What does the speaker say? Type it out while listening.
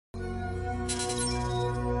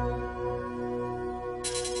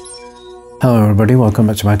Hello everybody, welcome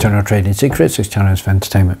back to my channel Trading Secrets. This channel is for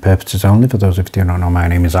entertainment purposes only. For those of you who do not know, my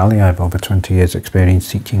name is Ali. I have over 20 years experience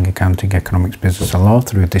teaching accounting, economics, business and law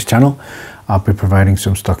through this channel. I'll be providing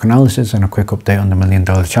some stock analysis and a quick update on the $1 Million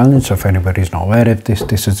Challenge. So if anybody's not aware of this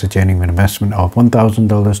is a genuine investment of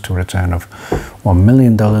 $1,000 to a return of $1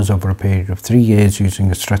 million over a period of 3 years using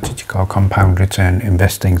a strategy called compound return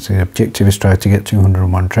investing. So the objective is try to get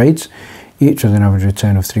 201 trades, each with an average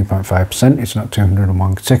return of 3.5%. It's not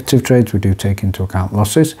 201 consecutive trades. We do take into account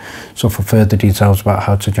losses. So for further details about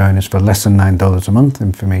how to join us for less than $9 a month,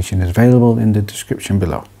 information is available in the description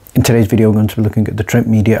below. In today's video, we're going to be looking at the Trump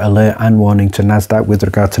Media alert and warning to NASDAQ with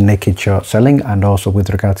regard to naked short selling and also with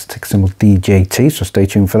regard to ticker symbol DJT. So stay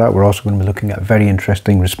tuned for that. We're also going to be looking at a very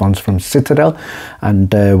interesting response from Citadel,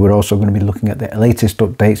 and we're also going to be looking at the latest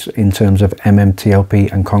updates in terms of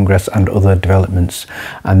MMTLP and Congress and other developments.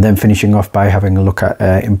 And then finishing off by having a look at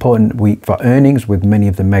important week for earnings with many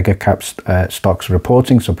of the mega cap stocks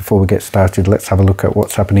reporting. So before we get started, let's have a look at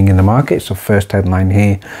what's happening in the market. So first headline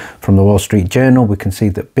here from the Wall Street Journal, we can see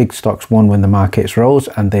that big stocks won when the markets rose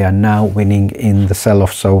and they are now winning in the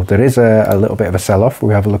sell-off. So there is a little bit of a sell-off.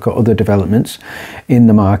 We have a look at other developments in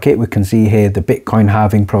the market. We can see here the Bitcoin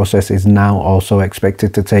halving process is now also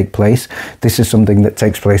expected to take place. This is something that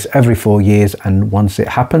takes place every 4 years, and once it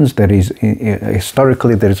happens, there is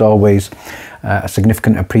historically there is always a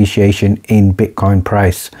significant appreciation in Bitcoin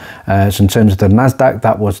price. So in terms of the NASDAQ,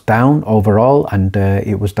 that was down overall, and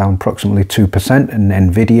it was down approximately 2%, and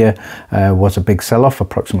Nvidia was a big sell-off,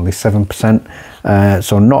 approximately 7%.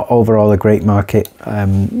 So not overall a great market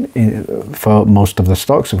for most of the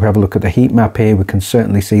stocks. If we have a look at the heat map here, we can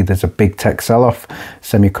certainly see there's a big tech sell-off,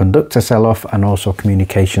 semiconductor sell-off, and also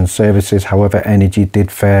communication services. However, energy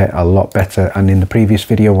did fare a lot better, and in the previous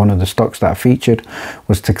video, one of the stocks that I featured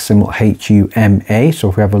was ticker symbol HUMA. So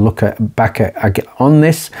if we have a look at on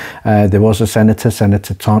this, there was a Senator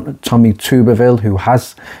Tommy Tuberville, who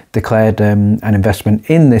has declared an investment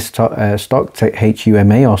in this stock,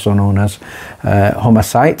 HUMA, also known as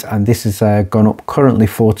Homicide, and this has gone up currently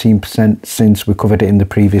 14% since we covered it in the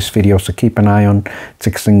previous video. So keep an eye on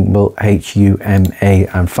ticker symbol HUMA.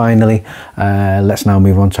 And finally, let's now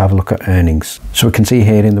move on to have a look at earnings. So we can see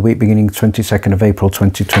here in the week beginning 22nd of April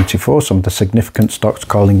 2024, some of the significant stocks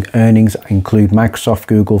calling earnings include Microsoft,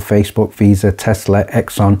 Google, Facebook, Visa, Tesla,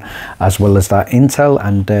 Exxon, as well as that Intel.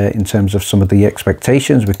 And in terms of some of the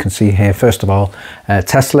expectations, we can see here, first of all,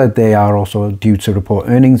 Tesla, they are also due to report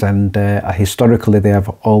earnings, and historically they have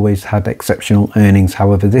always had exceptional earnings.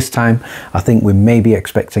 However, this time I think we may be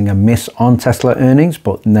expecting a miss on Tesla earnings,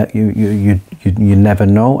 but you never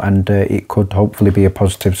know, and it could hopefully be a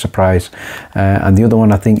positive surprise. And the other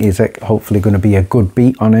one I think is hopefully going to be a good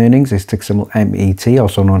beat on earnings is ticker symbol MET,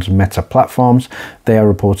 also known as Meta Platforms. They are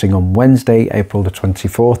reporting on Wednesday, April the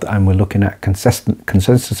 24th, and we're looking at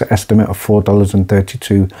consensus estimate of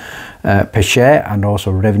 $4.32 per share, and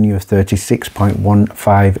also revenue of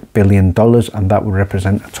 $36.15 billion, and that would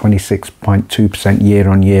represent a 26.2%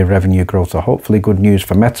 year-on-year revenue growth. So hopefully good news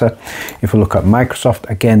for Meta. If we look at Microsoft,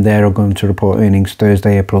 again, they are going to report earnings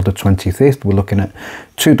Thursday, April the 25th. We're looking at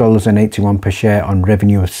 $2.81 per share on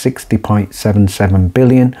revenue of $60.77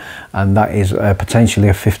 billion, and that is potentially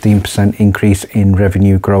a 15% increase in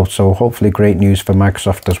revenue growth. So hopefully great news for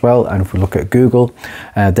Microsoft as well. And if we look at Google,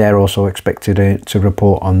 they're also expected to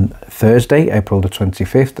report on Thursday, April the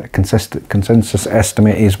 25th. Consensus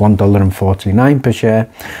estimate is $1.49 per share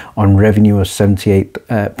on revenue of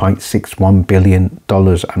 $78.61 billion,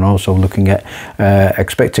 and also looking at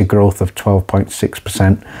expected growth of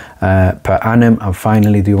 12.6% per annum. And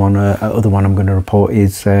finally, the other one I'm going to report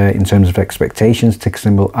is in terms of expectations, ticker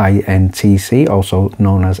symbol INTC, also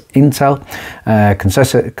known as Intel.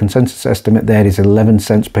 Consensus estimate there is 11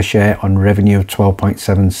 cents per share on revenue of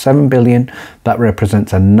 $12.77 billion. That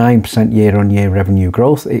represents a 9% year-on-year revenue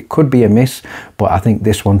growth. It could be a miss, but I think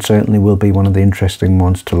this one certainly will be one of the interesting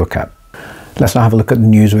ones to look at. Let's now have a look at the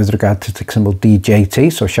news with regard to ticker symbol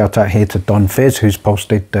DJT. So shout out here to Don Fizz, who's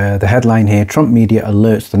posted the headline here: Trump Media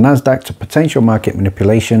alerts the NASDAQ to potential market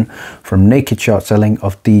manipulation from naked short selling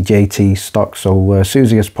of DJT stock. So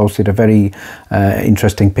Susie has posted a very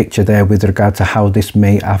interesting picture there with regard to how this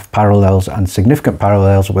may have parallels, and significant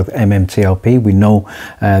parallels, with MMTLP. We know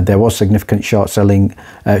there was significant short selling,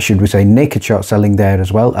 should we say naked short selling there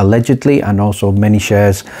as well, allegedly, and also many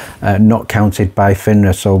shares not counted by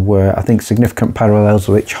FINRA. So I think significant significant parallels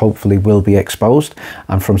which hopefully will be exposed.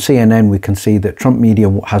 And from CNN we can see that Trump Media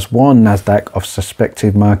has warned Nasdaq of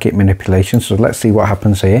suspected market manipulation. So let's see what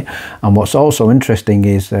happens here. And what's also interesting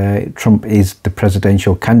is Trump is the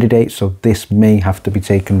presidential candidate, so this may have to be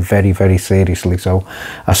taken very, very seriously. So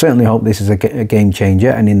I certainly hope this is a game changer.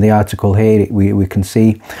 And in the article here we can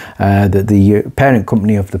see that the parent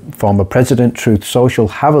company of the former president, Truth Social,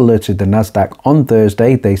 have alerted the Nasdaq on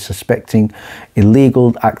Thursday they suspecting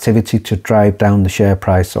illegal activity to drive down the share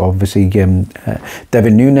price. So obviously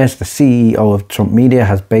Devin Nunes, the CEO of Trump Media,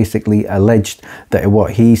 has basically alleged that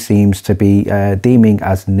what he seems to be deeming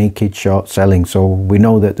as naked short selling. So we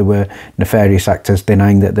know that there were nefarious actors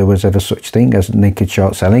denying that there was ever such thing as naked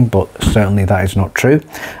short selling, but certainly that is not true.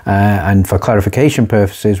 And for clarification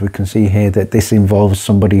purposes, we can see here that this involves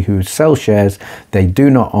somebody who sells shares they do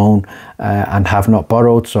not own and have not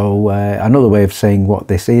borrowed. So another way of saying what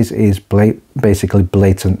this is basically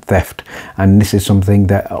blatant theft. And this is something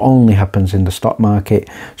that only happens in the stock market.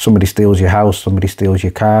 Somebody steals your house, somebody steals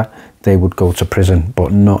your car, they would go to prison,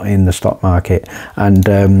 but not in the stock market. And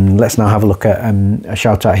let's now have a look at a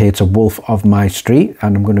shout out here to Wolf of My Street,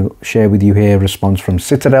 and I'm going to share with you here a response from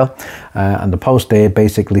Citadel. And the post there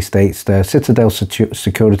basically states that Citadel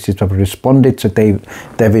Securities have responded to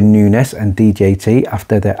Devin Nunes and DJT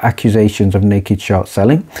after their accusations of naked short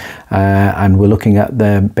selling, and we're looking at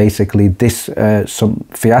basically this some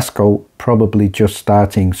fiasco probably just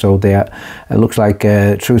starting. So it looks like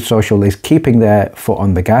Truth Social is keeping their foot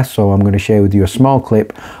on the gas. So I'm going to share with you a small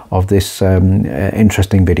clip of this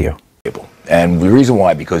interesting video. And the reason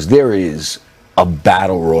why, because there is a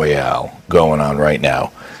battle royale going on right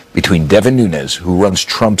now between Devin Nunes, who runs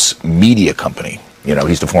Trump's media company. You know,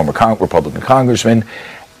 he's the former Republican congressman,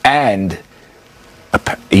 and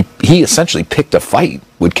he essentially picked a fight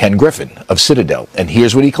with Ken Griffin of Citadel. And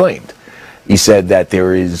here's what he claimed. He said that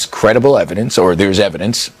there is credible evidence, or there's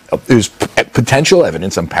potential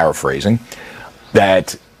evidence, I'm paraphrasing,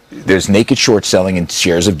 that there's naked short selling in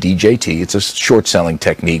shares of DJT. It's a short selling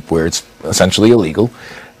technique where it's essentially illegal.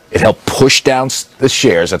 It helped push down the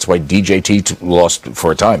shares. That's why DJT lost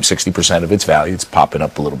for a time 60% of its value. It's popping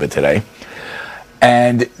up a little bit today.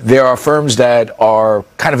 And there are firms that are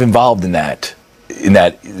kind of involved in that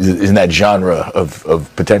genre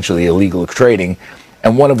of potentially illegal trading.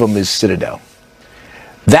 And one of them is Citadel.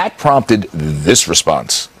 That prompted this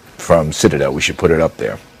response from Citadel. We should put it up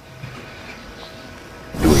there.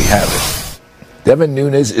 Do we have it? Devin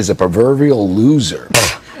Nunes is a proverbial loser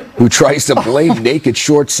who tries to blame naked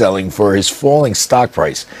short selling for his falling stock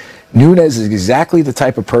price. Nunes is exactly the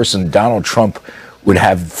type of person Donald Trump would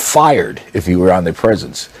have fired if he were on the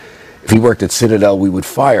presence. If he worked at Citadel, we would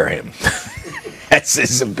fire him. That's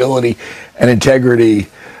his ability and integrity.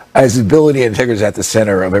 His ability and integrity is at the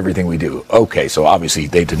center of everything we do. Okay, so obviously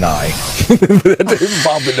they deny that they're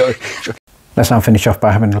involved in the... Let's now finish off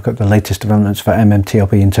by having a look at the latest developments for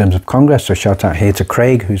MMTLP in terms of Congress. So shout out here to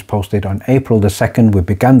Craig, who's posted on April the 2nd, we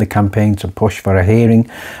began the campaign to push for a hearing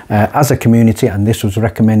as a community, and this was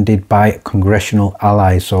recommended by congressional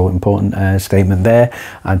allies. So important statement there,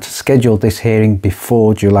 and to schedule this hearing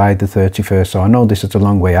before July the 31st. So I know this is a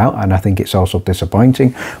long way out, and I think it's also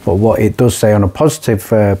disappointing, but what it does say on a positive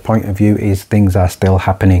point of view is things are still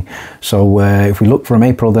happening. So if we look from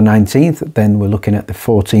April the 19th, then we're looking at the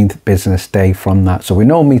 14th business day from that. So we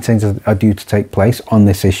know meetings are due to take place on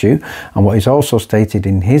this issue, and what is also stated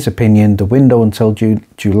in his opinion, the window until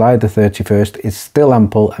July the 31st is still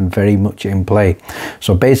ample and very much in play.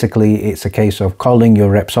 So basically it's a case of calling your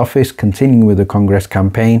rep's office, continuing with the Congress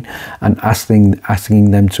campaign, and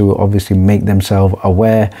asking them to obviously make themselves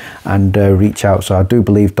aware and reach out. So I do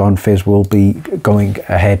believe Don Fizz will be going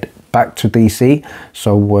ahead back to DC.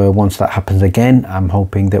 So once that happens again, I'm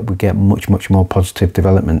hoping that we get much more positive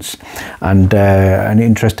developments. And an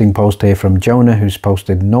interesting post here from Jonah, who's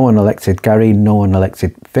posted, no one elected Gary, no one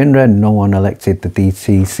elected FINRA, no one elected the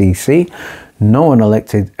DTCC, no one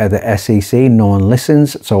elected the SEC, no one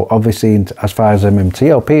listens. So obviously, as far as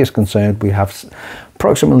MMTLP is concerned, we have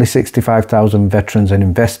approximately 65,000 veterans and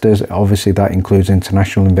investors. Obviously that includes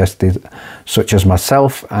international investors such as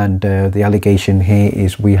myself, and the allegation here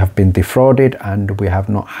is we have been defrauded and we have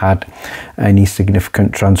not had any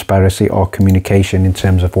significant transparency or communication in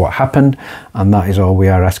terms of what happened, and that is all we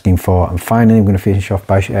are asking for. And finally, I'm going to finish off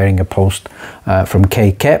by sharing a post from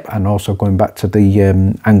Kay Kep, and also going back to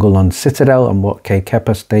the angle on Citadel. And what Kay Kep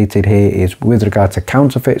has stated here is, with regard to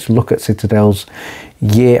counterfeits, look at Citadel's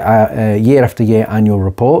year after year annual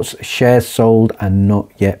reports, shares sold and not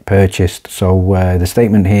yet purchased. So the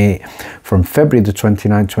statement here from February the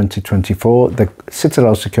 29th 2024, the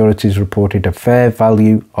Citadel Securities reported a fair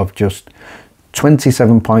value of just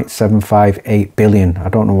 27.758 billion. I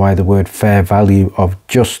don't know why the word fair value of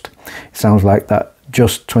just, it sounds like that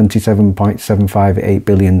just 27.758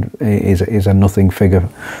 billion is a nothing figure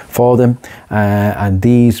for them, and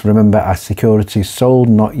these, remember, are securities sold,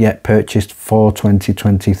 not yet purchased for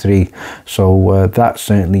 2023. So that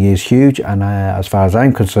certainly is huge, and as far as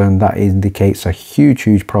I'm concerned, that indicates a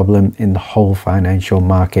huge problem in the whole financial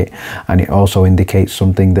market, and it also indicates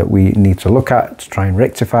something that we need to look at to try and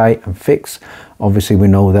rectify and fix. Obviously, we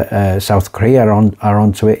know that South Korea are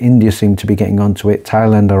onto it. India seem to be getting onto it.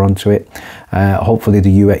 Thailand are onto it. Hopefully,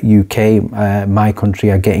 the UK, my country,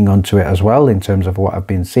 are getting onto it as well in terms of what I've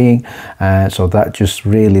been seeing. So that just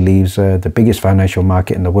really leaves the biggest financial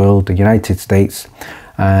market in the world, the United States.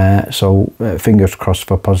 So fingers crossed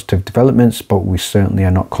for positive developments, but we certainly are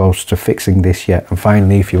not close to fixing this yet. And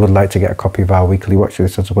finally, if you would like to get a copy of our weekly watch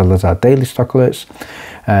list as well as our daily stock alerts,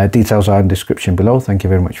 details are in the description below. Thank you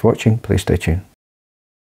very much for watching. Please stay tuned.